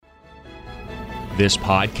This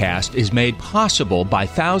podcast is made possible by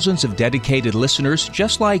thousands of dedicated listeners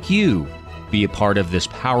just like you. Be a part of this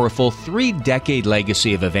powerful 3-decade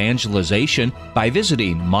legacy of evangelization by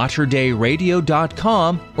visiting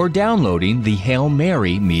materdeiradio.com or downloading the Hail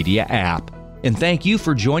Mary Media app. And thank you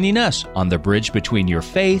for joining us on the bridge between your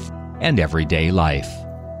faith and everyday life.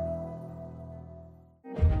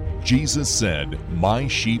 Jesus said, "My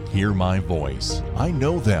sheep hear my voice. I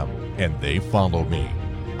know them, and they follow me.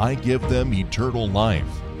 I give them eternal life,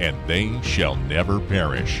 and they shall never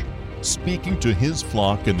perish." Speaking to his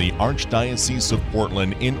flock in the Archdiocese of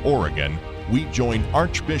Portland in Oregon, we join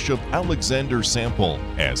Archbishop Alexander Sample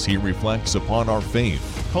as he reflects upon our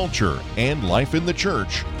faith, culture, and life in the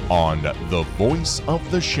Church on The Voice of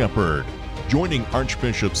the Shepherd. Joining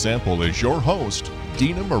Archbishop Sample is your host,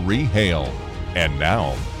 Dina Marie Hale. And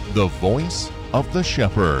now, The Voice of the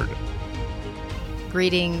Shepherd.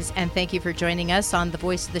 Greetings, and thank you for joining us on The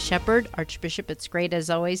Voice of the Shepherd. Archbishop, it's great as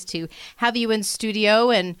always to have you in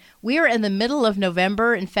studio, and we are in the middle of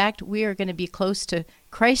November. In fact, we are going to be close to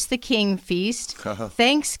Christ the King feast,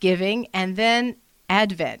 Thanksgiving, and then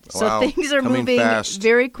Advent. So things are moving fast,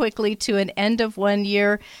 very quickly to an end of one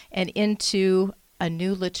year and into a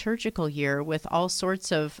new liturgical year with all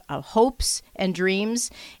sorts of hopes and dreams.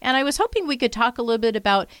 And I was hoping we could talk a little bit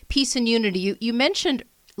about peace and unity. You mentioned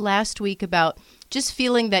last week about just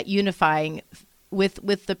feeling that unifying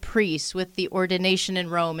with the priests, with the ordination in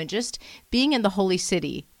Rome, and just being in the Holy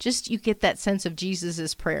City. Just you get that sense of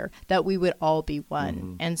Jesus's prayer that we would all be one.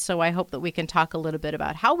 Mm-hmm. And so I hope that we can talk a little bit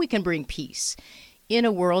about how we can bring peace in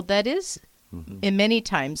a world that is in many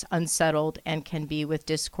times unsettled and can be with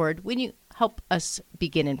discord. When you help us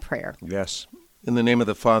begin in prayer. Yes. In the name of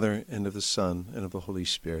the Father, and of the Son, and of the Holy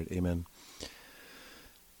Spirit. Amen.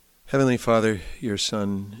 Heavenly Father, your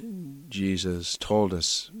Son, Jesus, told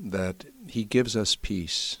us that he gives us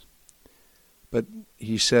peace. But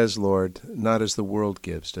he says, Lord, not as the world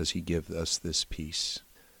gives does he give us this peace.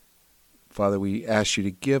 Father, we ask you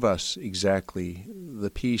to give us exactly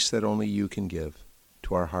the peace that only you can give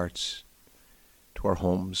to our hearts, to our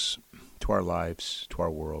homes, to our lives, to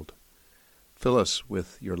our world. Fill us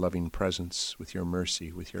with your loving presence, with your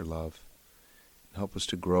mercy, with your love. And help us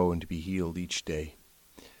to grow and to be healed each day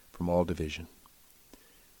from all division.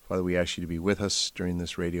 Father, we ask you to be with us during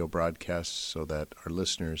this radio broadcast so that our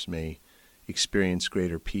listeners may experience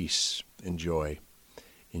greater peace and joy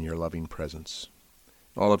in your loving presence.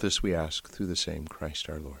 All of this we ask through the same Christ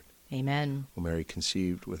our Lord. Amen. O Mary,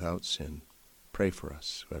 conceived without sin, pray for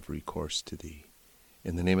us who have recourse to thee.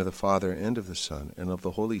 In the name of the Father, and of the Son, and of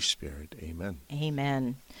the Holy Spirit. Amen.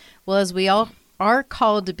 Amen. Well, as we all are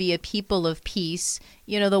called to be a people of peace,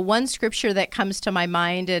 you know, the one scripture that comes to my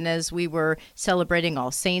mind, and as we were celebrating All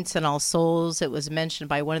Saints and All Souls, it was mentioned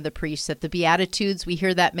by one of the priests that the Beatitudes, we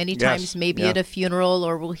hear that many times, maybe at a funeral,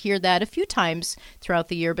 or we'll hear that a few times throughout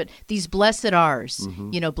the year, but these blessed are's,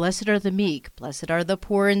 you know, blessed are the meek, blessed are the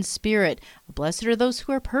poor in spirit, blessed are those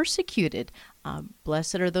who are persecuted,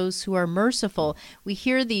 blessed are those who are merciful. We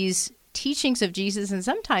hear these teachings of Jesus, and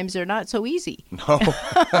sometimes they're not so easy. No.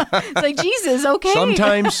 It's like, Jesus, okay.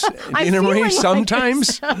 Sometimes, Dina Marie,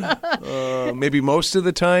 sometimes, maybe most of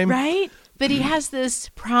the time. Right? But he has this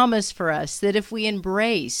promise for us that if we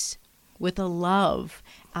embrace with a love,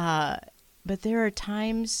 but there are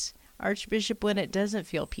times, Archbishop, when it doesn't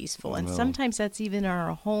feel peaceful. And sometimes that's even in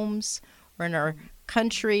our homes or in our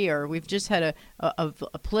country, or we've just had a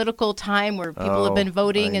political time where people have been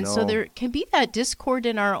voting, and so there can be that discord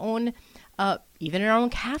in our own, even in our own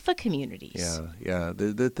Catholic communities. Yeah.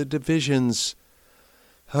 The divisions,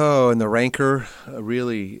 and the rancor,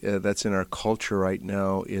 really, that's in our culture right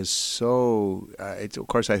now is so. Of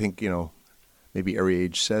course, I think maybe every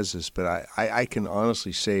age says this, but I can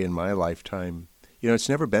honestly say in my lifetime, it's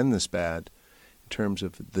never been this bad. Terms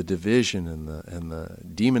of the division and the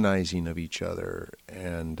demonizing of each other,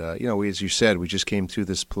 and we, as you said, we just came through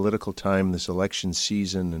this political time, this election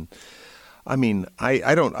season, and I mean,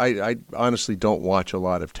 I honestly don't watch a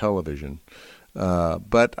lot of television,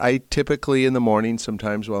 but I typically in the morning,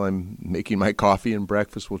 sometimes while I'm making my coffee and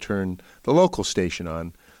breakfast, will turn the local station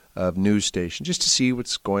on, news station, just to see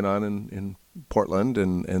what's going on in Portland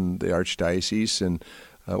and the Archdiocese and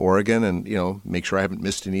Oregon, and make sure I haven't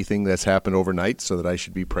missed anything that's happened overnight, so that I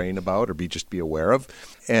should be praying about or just be aware of.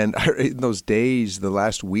 And in those days, the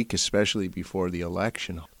last week especially before the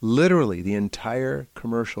election, literally the entire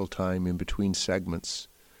commercial time in between segments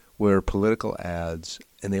were political ads,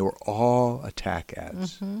 and they were all attack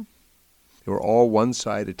ads. Mm-hmm. They were all one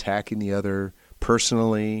side attacking the other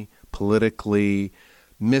personally, politically,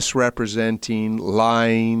 misrepresenting,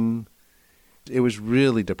 lying. It was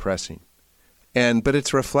really depressing. But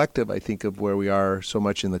it's reflective, I think, of where we are so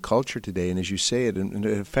much in the culture today. And as you say it, and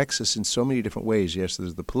it affects us in so many different ways. Yes,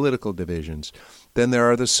 there's the political divisions. Then there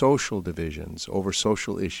are the social divisions over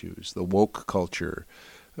social issues, the woke culture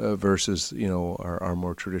versus, our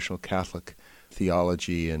more traditional Catholic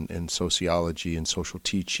theology and sociology and social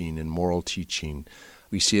teaching and moral teaching.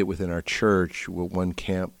 We see it within our church, one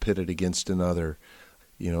camp pitted against another.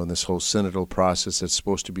 And this whole synodal process that's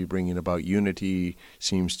supposed to be bringing about unity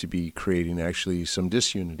seems to be creating actually some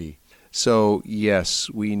disunity. So, yes,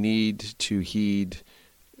 we need to heed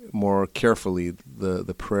more carefully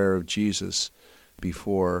the prayer of Jesus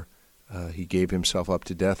before he gave himself up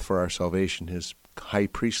to death for our salvation, his high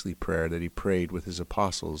priestly prayer that he prayed with his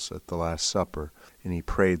apostles at the Last Supper. And he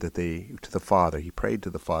prayed he prayed to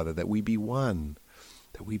the Father that we be one,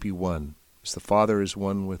 As the Father is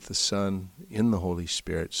one with the Son in the Holy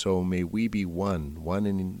Spirit, so may we be one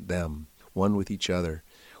in them, one with each other.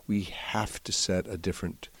 We have to set a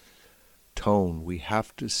different tone. We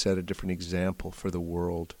have to set a different example for the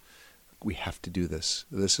world. We have to do this.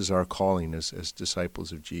 This is our calling as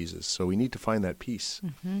disciples of Jesus. So we need to find that peace.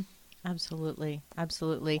 Mm-hmm. Absolutely.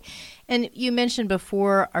 Absolutely. And you mentioned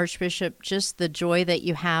before, Archbishop, just the joy that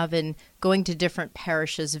you have in going to different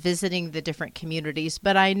parishes, visiting the different communities.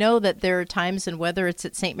 But I know that there are times, and whether it's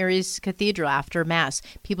at St. Mary's Cathedral after Mass,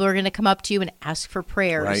 people are going to come up to you and ask for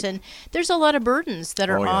prayers. Right. And there's a lot of burdens that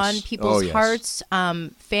are on people's hearts,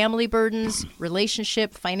 family burdens,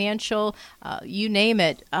 relationship, financial, you name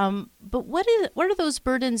it. But what do those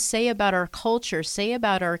burdens say about our culture, say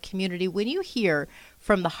about our community when you hear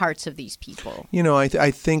from the hearts of these people?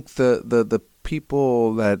 I think the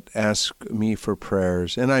people that ask me for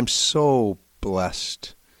prayers, and I'm so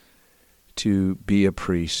blessed to be a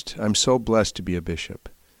priest. I'm so blessed to be a bishop,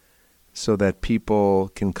 so that people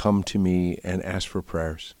can come to me and ask for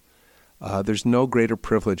prayers. There's no greater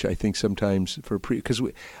privilege, I think, sometimes for because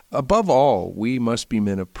above all, we must be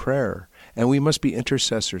men of prayer, and we must be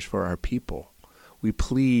intercessors for our people. We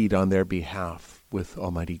plead on their behalf with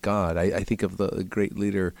Almighty God. I think of the great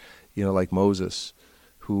leader, like Moses,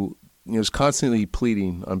 who is constantly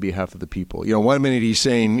pleading on behalf of the people. 1 minute he's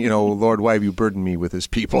saying, Lord, why have you burdened me with this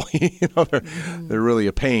people? They're really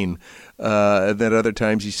a pain. And then other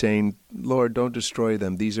times he's saying, Lord, don't destroy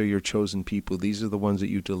them. These are your chosen people. These are the ones that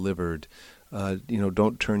you delivered.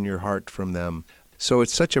 Don't turn your heart from them. So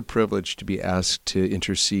it's such a privilege to be asked to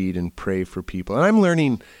intercede and pray for people. And I'm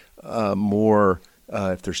learning more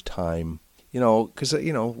if there's time. Because,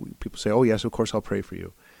 people say, oh, yes, of course, I'll pray for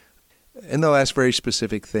you. And they'll ask very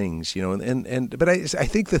specific things, but I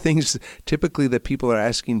think the things typically that people are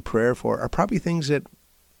asking prayer for are probably things that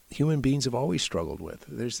human beings have always struggled with.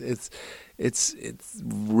 It's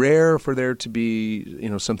rare for there to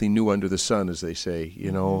be, something new under the sun, as they say,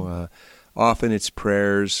 often it's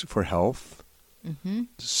prayers for health. Mm-hmm.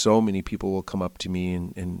 So many people will come up to me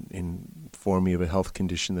and inform me of a health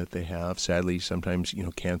condition that they have. Sadly, sometimes,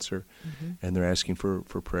 cancer, mm-hmm. and they're asking for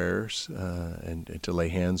prayers and to lay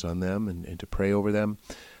hands on them and to pray over them.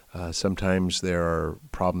 Sometimes there are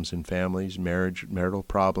problems in families, marital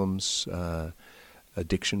problems,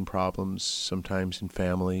 addiction problems, sometimes in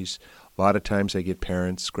families. A lot of times I get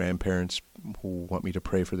parents, grandparents who want me to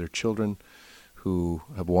pray for their children who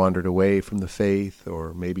have wandered away from the faith,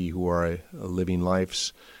 or maybe who are living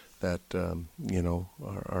lives that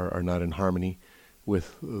are not in harmony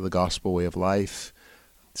with the gospel way of life.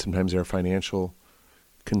 Sometimes there are financial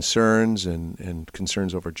concerns and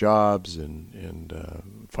concerns over jobs and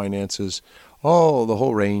finances. Oh, the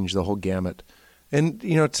whole range, the whole gamut. And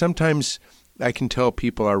sometimes I can tell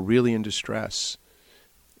people are really in distress,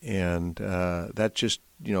 and that just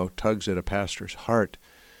tugs at a pastor's heart.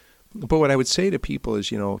 But what I would say to people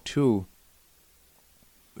is, too,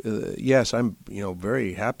 yes, I'm,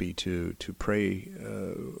 very happy to pray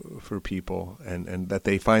for people and that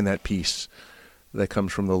they find that peace that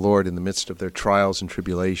comes from the Lord in the midst of their trials and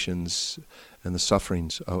tribulations and the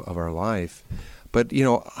sufferings of our life. But,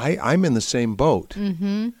 I'm in the same boat.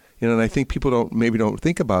 Mm-hmm. And I think people don't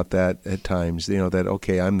think about that at times, that,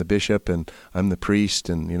 okay, I'm the bishop and I'm the priest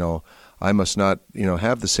and, I must not,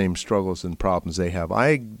 have the same struggles and problems they have.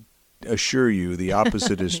 I assure you the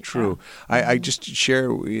opposite is true. Yeah. I just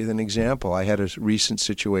share with an example. I had a recent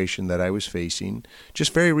situation that I was facing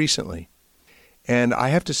just very recently. And I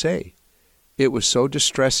have to say, it was so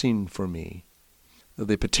distressing for me,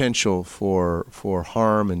 the potential for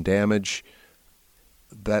harm and damage,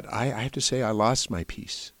 that I have to say I lost my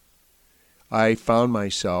peace. I found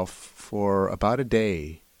myself for about a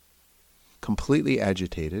day completely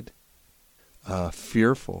agitated,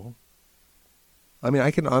 fearful.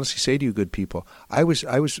 I can honestly say to you, good people,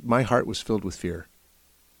 my heart was filled with fear.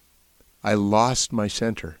 I lost my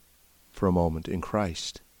center for a moment in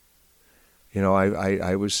Christ.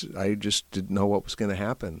 I just didn't know what was going to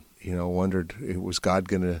happen. Wondered, was God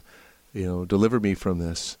going to, deliver me from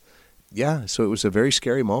this? Yeah, so it was a very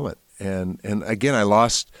scary moment. And again, I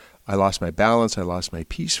lost my balance. I lost my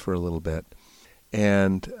peace for a little bit.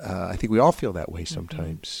 And I think we all feel that way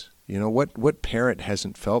sometimes. What parent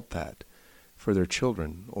hasn't felt that for their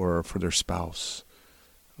children or for their spouse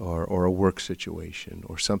or a work situation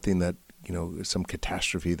or something that, some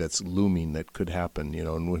catastrophe that's looming that could happen, and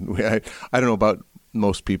I don't know about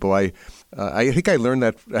most people. I think I learned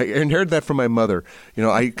that, I inherited that from my mother.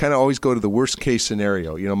 I kind of always go to the worst case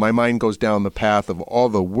scenario. My mind goes down the path of all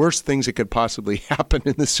the worst things that could possibly happen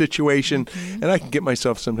in the situation. And I can get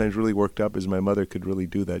myself sometimes really worked up, as my mother could really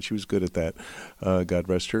do that. She was good at that. God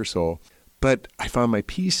rest her soul. But I found my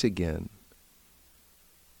peace again.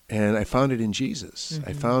 And I found it in Jesus.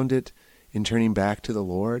 I found it in turning back to the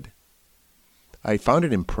Lord. I found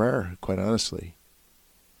it in prayer, quite honestly.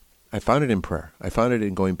 I found it in prayer. I found it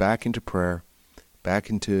in going back into prayer, back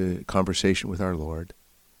into conversation with our Lord,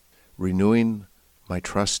 renewing my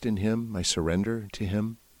trust in Him, my surrender to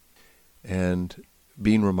Him, and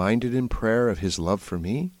being reminded in prayer of His love for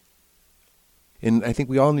me. And I think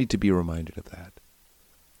we all need to be reminded of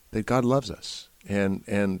that God loves us.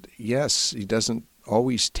 And yes, He doesn't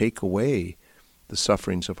always take away the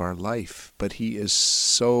sufferings of our life, but He is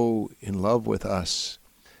so in love with us.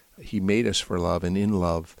 He made us for love, and in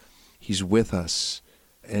love, He's with us.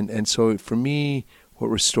 And so for me, what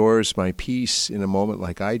restores my peace in a moment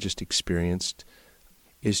like I just experienced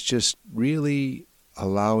is just really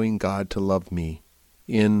allowing God to love me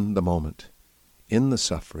in the moment, in the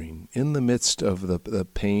suffering, in the midst of the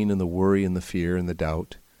pain and the worry and the fear and the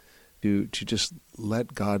doubt, to just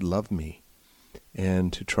let God love me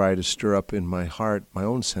and to try to stir up in my heart my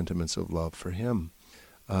own sentiments of love for Him.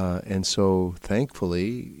 And so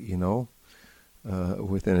thankfully,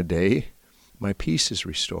 within a day, my peace is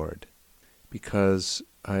restored, because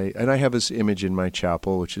I have this image in my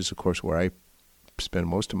chapel, which is, of course, where I spend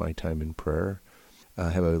most of my time in prayer. I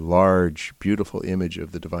have a large, beautiful image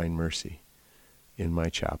of the Divine Mercy in my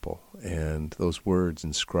chapel, and those words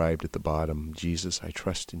inscribed at the bottom, Jesus, I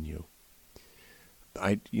trust in you.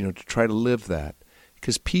 To try to live that,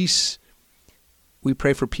 because peace, we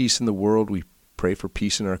pray for peace in the world, we pray for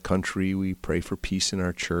peace in our country, we pray for peace in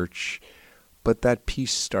our church, but that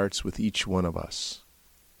peace starts with each one of us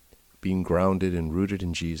being grounded and rooted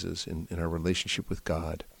in Jesus, in our relationship with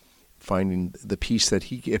God, finding the peace that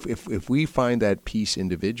He, if we find that peace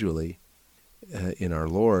individually in our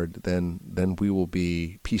Lord, then we will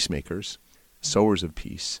be peacemakers, sowers of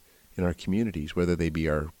peace in our communities, whether they be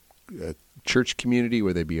our church community,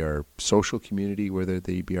 whether they be our social community, whether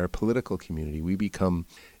they be our political community. We become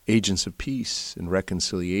agents of peace and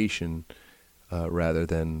reconciliation rather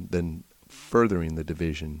than furthering the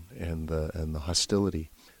division and the hostility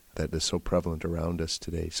that is so prevalent around us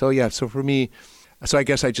today. So for me, I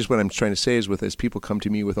guess what I'm trying to say is, as people come to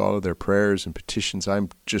me with all of their prayers and petitions, I'm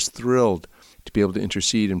just thrilled to be able to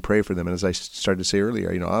intercede and pray for them. And as I started to say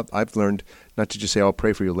earlier, I've learned not to just say, I'll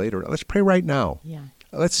pray for you later. Let's pray right now. Yeah.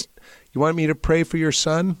 You want me to pray for your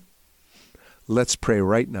son? Let's pray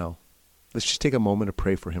right now. Let's just take a moment to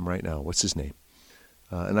pray for him right now. What's his name?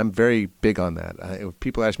 And I'm very big on that. If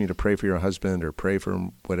people ask me to pray for your husband or pray for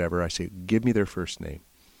him, whatever, I say, give me their first name.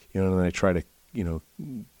 And then I try to,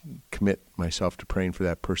 commit myself to praying for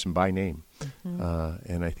that person by name.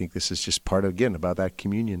 And I think this is just part, again, about that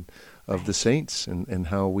communion of the saints and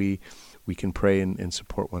how we can pray and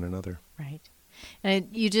support one another. Right. And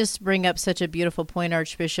you just bring up such a beautiful point,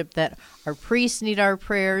 Archbishop, that our priests need our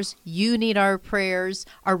prayers, you need our prayers,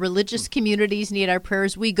 our religious communities need our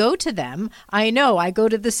prayers. We go to them. I know. I go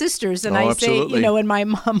to the sisters and I absolutely. say, and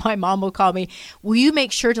my mom will call me, will you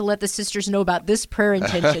make sure to let the sisters know about this prayer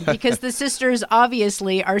intention? Because the sisters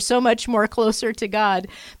obviously are so much more closer to God.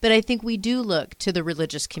 But I think we do look to the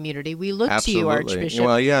religious community. We look to you, Archbishop.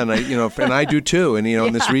 Well, yeah, and I do too. And Yeah.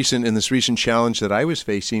 in this recent challenge that I was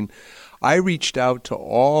facing, I reached out to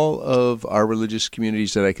all of our religious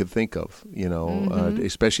communities that I could think of,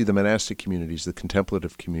 especially the monastic communities, the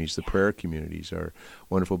contemplative communities, the prayer communities, our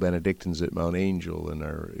wonderful Benedictines at Mount Angel, and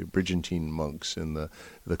our Brigantine monks, and the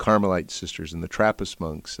Carmelite sisters, and the Trappist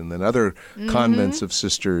monks, and then other convents of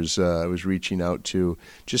sisters I was reaching out to,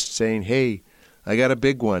 just saying, hey, I got a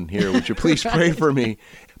big one here. Would you please pray for me?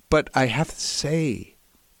 But I have to say,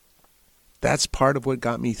 that's part of what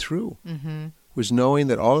got me through. Was knowing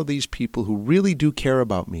that all of these people who really do care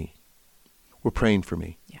about me were praying for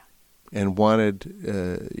me and wanted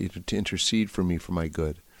to intercede for me for my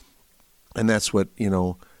good. And that's what,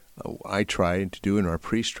 I try to do, and our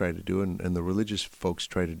priests try to do, and the religious folks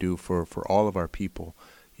try to do for all of our people,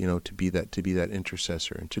 to be that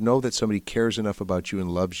intercessor, and to know that somebody cares enough about you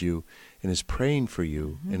and loves you and is praying for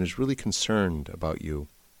you and is really concerned about you.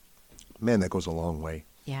 Man, that goes a long way.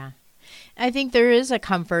 Yeah. I think there is a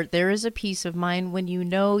comfort, there is a peace of mind when you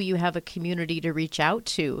know you have a community to reach out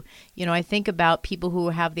to. I think about people who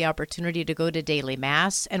have the opportunity to go to daily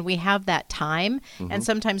mass, and we have that time, and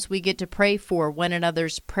sometimes we get to pray for one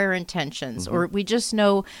another's prayer intentions, or we just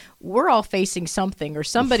know we're all facing something, or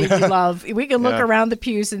somebody we love. We can look around the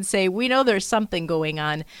pews and say, we know there's something going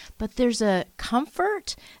on, but there's a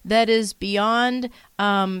comfort that is beyond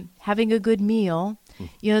having a good meal.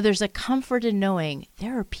 There's a comfort in knowing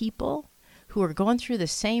there are people who are going through the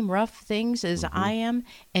same rough things as I am,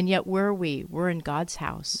 and yet where are we? We're in God's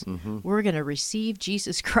house. We're going to receive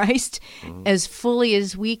Jesus Christ as fully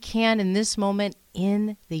as we can in this moment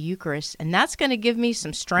in the Eucharist, and that's going to give me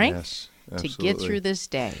some strength to get through this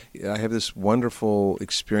day. I have this wonderful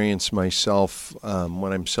experience myself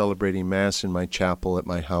when I'm celebrating Mass in my chapel at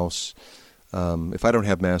my house. If I don't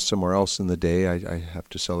have Mass somewhere else in the day, I have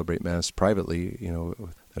to celebrate Mass privately.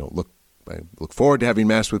 I look forward to having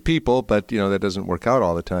Mass with people, but that doesn't work out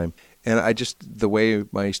all the time. And the way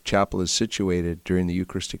my chapel is situated during the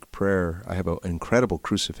Eucharistic prayer, I have an incredible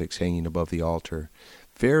crucifix hanging above the altar,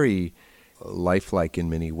 very lifelike in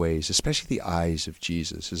many ways, especially the eyes of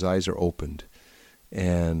Jesus. His eyes are opened,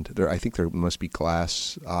 and I think there must be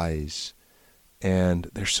glass eyes, and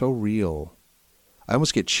they're so real. I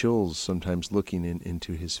almost get chills sometimes looking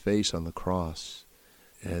into his face on the cross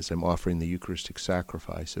as I'm offering the Eucharistic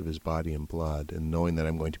sacrifice of his body and blood, and knowing that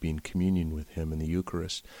I'm going to be in communion with him in the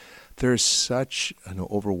Eucharist. There is such an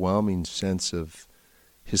overwhelming sense of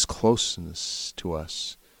his closeness to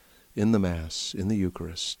us in the Mass, in the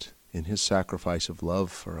Eucharist, in his sacrifice of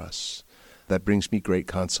love for us. That brings me great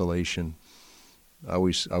consolation. I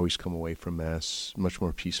always come away from Mass much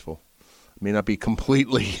more peaceful. I may not be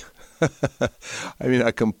completely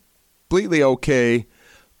not completely okay,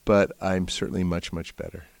 but I'm certainly much, much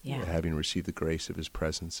better, having received the grace of his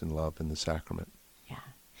presence and love in the sacrament. Yeah.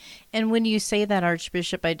 And when you say that,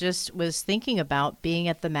 Archbishop, I just was thinking about being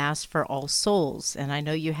at the Mass for All Souls. And I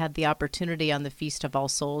know you had the opportunity on the Feast of All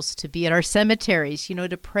Souls to be at our cemeteries,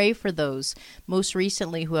 to pray for those most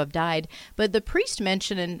recently who have died. But the priest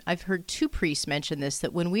mentioned, and I've heard two priests mention this,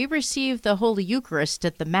 that when we receive the Holy Eucharist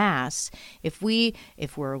at the Mass, if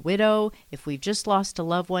we're a widow, if we've just lost a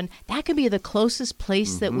loved one, that can be the closest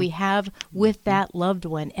place that we have with that loved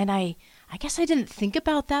one. And I guess I didn't think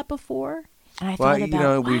about that before. And I thought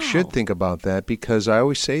about, we should think about that, because I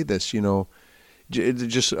always say this,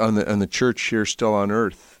 just on the church here still on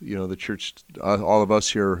earth, the church, all of us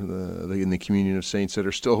here in the communion of saints that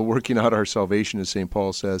are still working out our salvation, as St.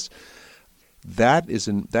 Paul says, that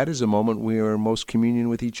is a moment we are most communion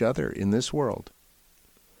with each other in this world.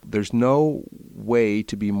 There's no way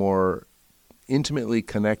to be more intimately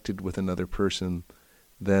connected with another person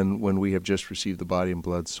than when we have just received the body and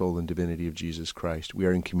blood, soul, and divinity of Jesus Christ. We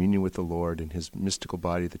are in communion with the Lord and his mystical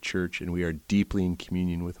body, the church, and we are deeply in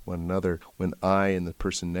communion with one another when I and the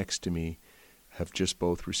person next to me have just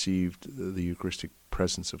both received the Eucharistic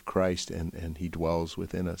presence of Christ and he dwells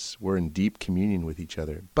within us. We're in deep communion with each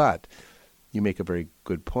other. But you make a very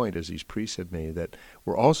good point, as these priests have made, that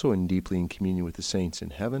we're also deeply in communion with the saints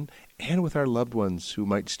in heaven and with our loved ones who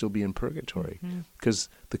might still be in purgatory. Because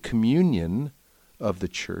the communion of the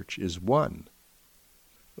church is one.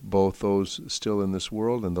 Both those still in this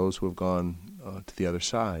world and those who have gone to the other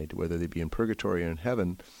side, whether they be in purgatory or in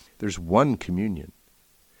heaven, there's one communion.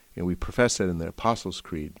 And we profess that in the Apostles'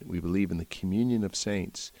 Creed. We believe in the communion of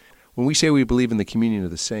saints. When we say we believe in the communion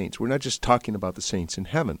of the saints, we're not just talking about the saints in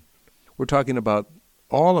heaven. We're talking about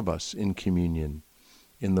all of us in communion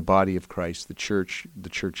in the body of Christ, the church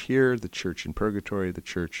here, the church in purgatory, the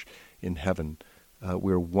church in heaven.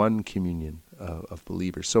 We're one communion of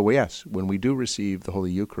believers. So yes, when we do receive the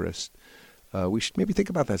Holy Eucharist, we should maybe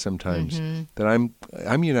think about that sometimes. That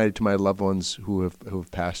I'm united to my loved ones who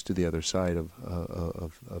have passed to the other side of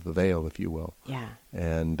the veil, if you will. Yeah.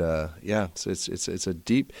 And so it's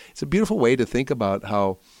a beautiful way to think about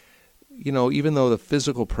how, even though the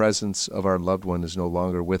physical presence of our loved one is no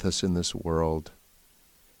longer with us in this world,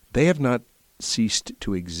 they have not ceased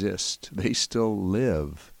to exist. They still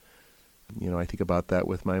live. I think about that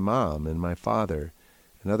with my mom and my father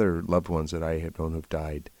and other loved ones that I have known who've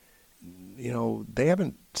died. They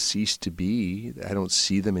haven't ceased to be. I don't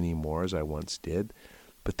see them anymore as I once did,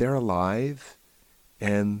 but they're alive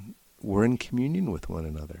and we're in communion with one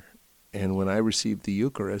another. And when I receive the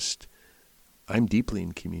Eucharist, I'm deeply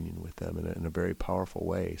in communion with them in a very powerful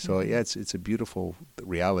way. So yeah, it's a beautiful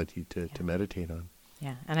reality to meditate on.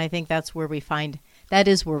 Yeah, and I think that is where we find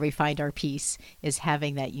our peace, is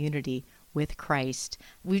having that unity with Christ.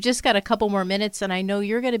 We've just got a couple more minutes, and I know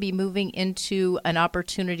you're going to be moving into an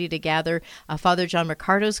opportunity to gather. Father John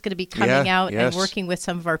Riccardo is going to be coming out and working with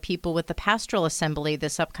some of our people with the Pastoral Assembly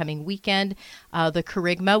this upcoming weekend. The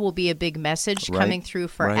Kerygma will be a big message coming through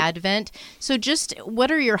for Advent. So just what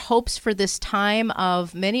are your hopes for this time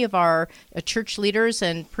of many of our church leaders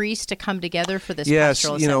and priests to come together for this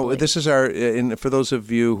Pastoral Assembly? Yes, this is and for those of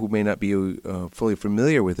you who may not be fully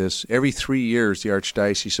familiar with this, every 3 years the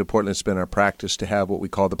Archdiocese of Portland has been our practice to have what we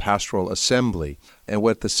call the Pastoral Assembly. And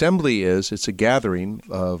what the assembly is, it's a gathering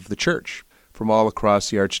of the church from all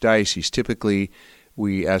across the Archdiocese. Typically,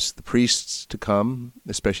 we ask the priests to come,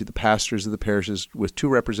 especially the pastors of the parishes, with 2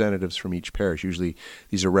 representatives from each parish. Usually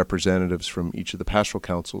these are representatives from each of the pastoral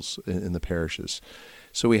councils in the parishes.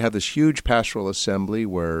 So we have this huge pastoral assembly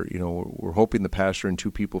where, we're hoping the pastor and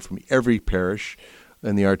 2 people from every parish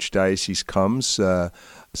in the Archdiocese comes.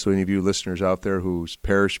 So any of you listeners out there whose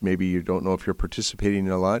parish, maybe you don't know if you're participating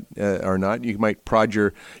a lot or not, you might prod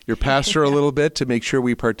your pastor a little bit to make sure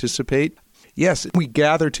we participate. Yes, we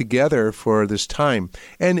gather together for this time.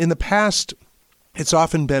 And in the past, it's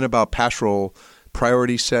often been about pastoral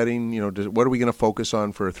priority setting. What are we going to focus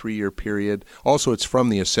on for a 3-year period? Also, it's from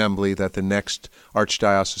the assembly that the next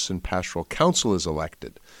Archdiocesan Pastoral Council is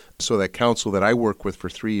elected. So that council that I work with for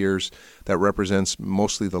 3 years, that represents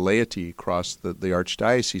mostly the laity across the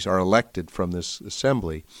Archdiocese, are elected from this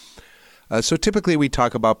assembly. So typically we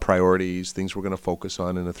talk about priorities, things we're going to focus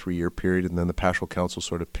on in a 3-year period, and then the Pastoral Council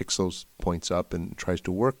sort of picks those points up and tries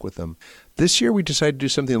to work with them. This year we decided to do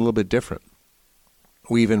something a little bit different.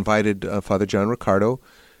 We've invited Father John Riccardo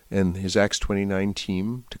and his Acts 29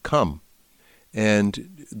 team to come.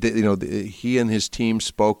 And he and his team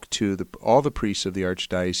spoke to all the priests of the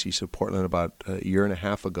Archdiocese of Portland about a year and a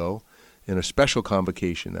half ago in a special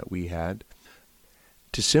convocation that we had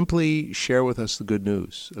to simply share with us the good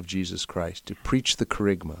news of Jesus Christ, to preach the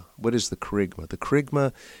Kerygma. What is the Kerygma? The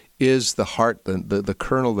Kerygma is the heart, the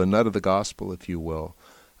kernel, the nut of the gospel, if you will.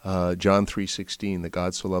 John 3:16, that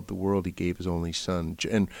God so loved the world, he gave his only son.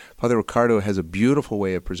 And Father Riccardo has a beautiful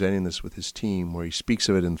way of presenting this with his team, where he speaks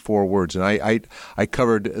of it in 4 words. And I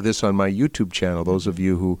covered this on my YouTube channel. Those of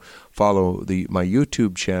you who follow my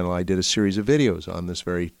YouTube channel, I did a series of videos on this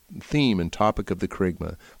very theme and topic of the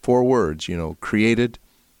Kerygma. 4 words, created,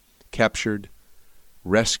 captured,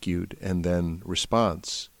 rescued, and then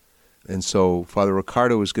response. And so Father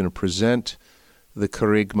Riccardo is going to present the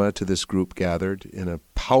Kerygma to this group gathered in a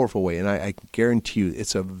powerful way. And I guarantee you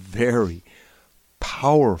it's a very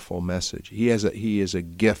powerful message. He is a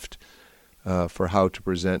gift for how to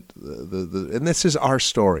present and this is our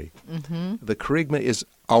story. Mm-hmm. The Kerygma is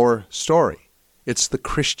our story. It's the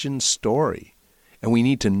Christian story. And we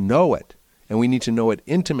need to know it. And we need to know it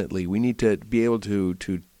intimately. We need to be able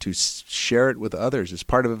to share it with others as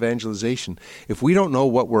part of evangelization. If we don't know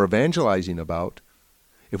what we're evangelizing about,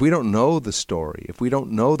 if we don't know the story, if we don't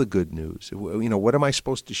know the good news, what am I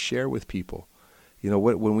supposed to share with people?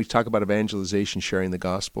 When we talk about evangelization, sharing the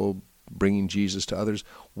gospel, bringing Jesus to others,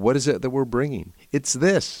 what is it that we're bringing? It's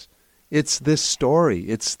this. It's this story.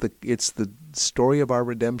 It's the story of our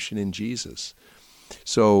redemption in Jesus.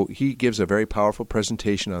 So he gives a very powerful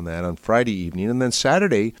presentation on that on Friday evening. And then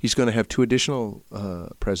Saturday, he's going to have 2 additional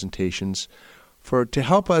presentations to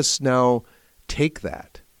help us now take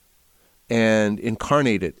that and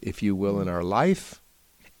incarnate it, if you will, in our life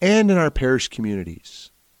and in our parish communities.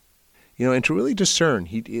 And to really discern.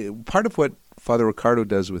 Part of what Father Riccardo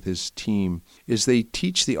does with his team is they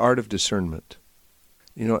teach the art of discernment.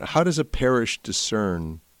 How does a parish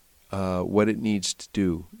discern what it needs to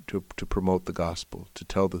do to promote the gospel, to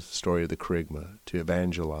tell the story of the Kerygma, to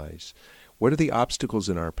evangelize? What are the obstacles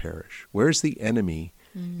in our parish? Where's the enemy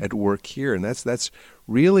at work here? And that's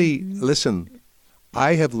really, listen,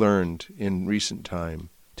 I have learned in recent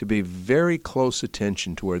time to pay very close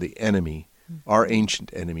attention to where the enemy, our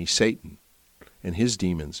ancient enemy, Satan, and his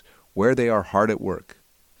demons, where they are hard at work.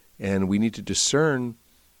 And we need to discern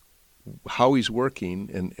how he's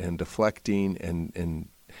working and deflecting and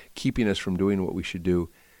keeping us from doing what we should do.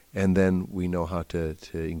 And then we know how to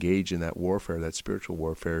engage in that warfare, that spiritual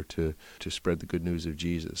warfare, to spread the good news of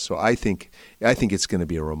Jesus. So I think it's going to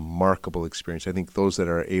be a remarkable experience. I think those that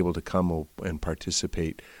are able to come and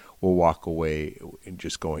participate will walk away and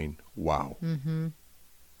just going, wow. Mm-hmm.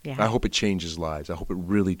 Yeah. I hope it changes lives. I hope it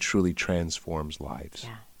really, truly transforms lives.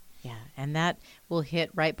 Yeah. Yeah, and that will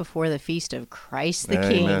hit right before the feast of Christ the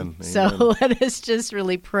Amen. King. Amen. So let us just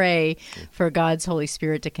really pray for God's Holy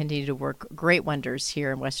Spirit to continue to work great wonders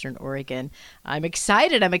here in Western Oregon. I'm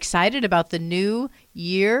excited. I'm excited about the new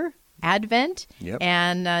year, Advent,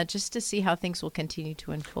 and just to see how things will continue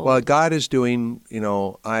to unfold. Well, God is doing,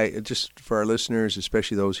 just for our listeners,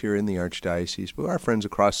 especially those here in the Archdiocese, but our friends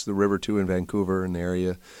across the river too in Vancouver and the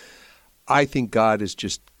area, I think God is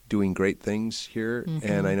just doing great things here,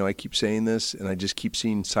 and I know I keep saying this, and I just keep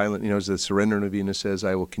seeing silent, as the Surrender Novena says,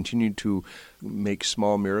 I will continue to make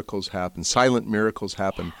small miracles happen, silent miracles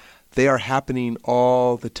happen. They are happening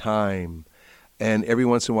all the time, and every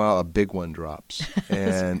once in a while a big one drops,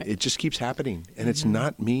 and it just keeps happening, and it's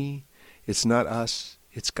not me, it's not us,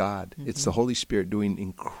 it's God. It's the Holy Spirit doing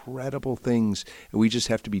incredible things, and we just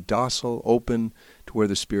have to be docile, open to where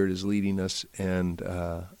the Spirit is leading us, and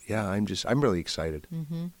I'm really excited.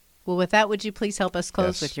 Well, with that, would you please help us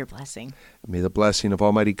close with your blessing? May the blessing of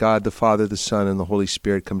Almighty God, the Father, the Son, and the Holy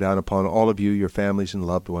Spirit come down upon all of you, your families and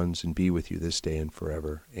loved ones, and be with you this day and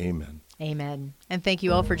forever. Amen. Amen. And thank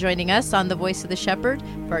you all for joining us on The Voice of the Shepherd.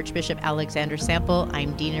 For Archbishop Alexander Sample,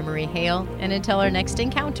 I'm Dina Marie Hale, and until our next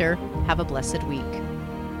encounter, have a blessed week.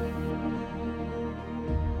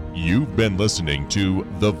 You've been listening to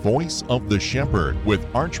The Voice of the Shepherd with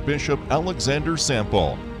Archbishop Alexander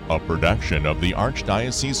Sample, a production of the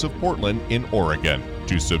Archdiocese of Portland in Oregon.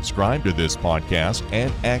 To subscribe to this podcast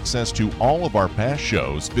and access to all of our past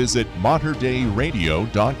shows, visit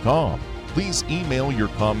matterdayradio.com. Please email your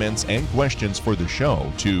comments and questions for the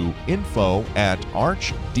show to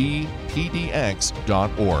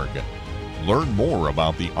info@archdpdx.org. Learn more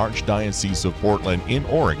about the Archdiocese of Portland in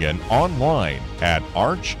Oregon online at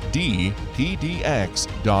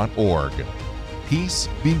archdpdx.org. Peace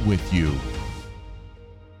be with you.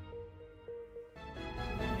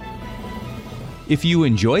 If you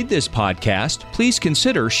enjoyed this podcast, please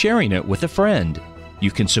consider sharing it with a friend.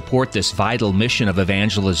 You can support this vital mission of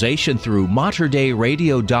evangelization through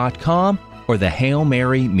matterdayradio.com or the Hail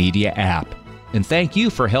Mary Media app. And thank you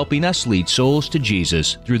for helping us lead souls to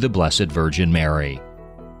Jesus through the Blessed Virgin Mary.